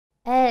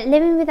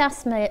Living with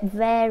asthma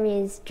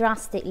varies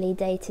drastically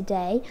day to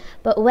day,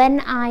 but when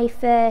I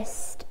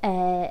first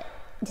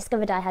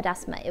discovered I had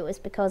asthma, it was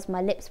because my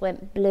lips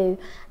went blue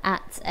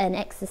at an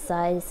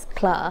exercise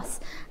class,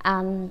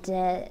 and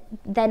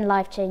then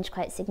life changed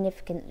quite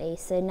significantly.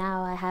 So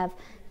now I have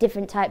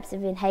different types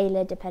of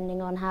inhaler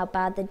depending on how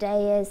bad the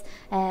day is.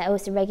 I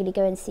also regularly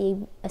go and see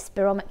a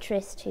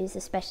spirometrist who's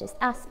a specialist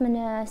asthma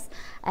nurse,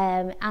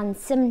 and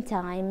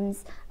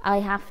sometimes I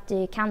have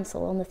to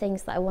cancel on the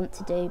things that I want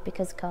to do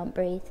because I can't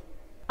breathe.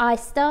 I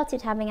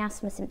started having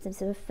asthma symptoms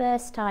for the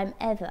first time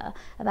ever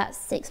about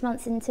 6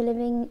 months into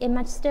living in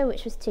Manchester,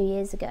 which was 2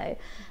 years ago.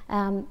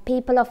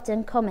 People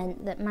often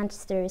comment that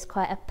Manchester is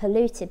quite a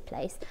polluted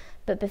place,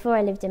 but before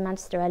I lived in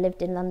Manchester I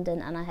lived in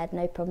London and I had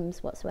no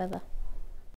problems whatsoever.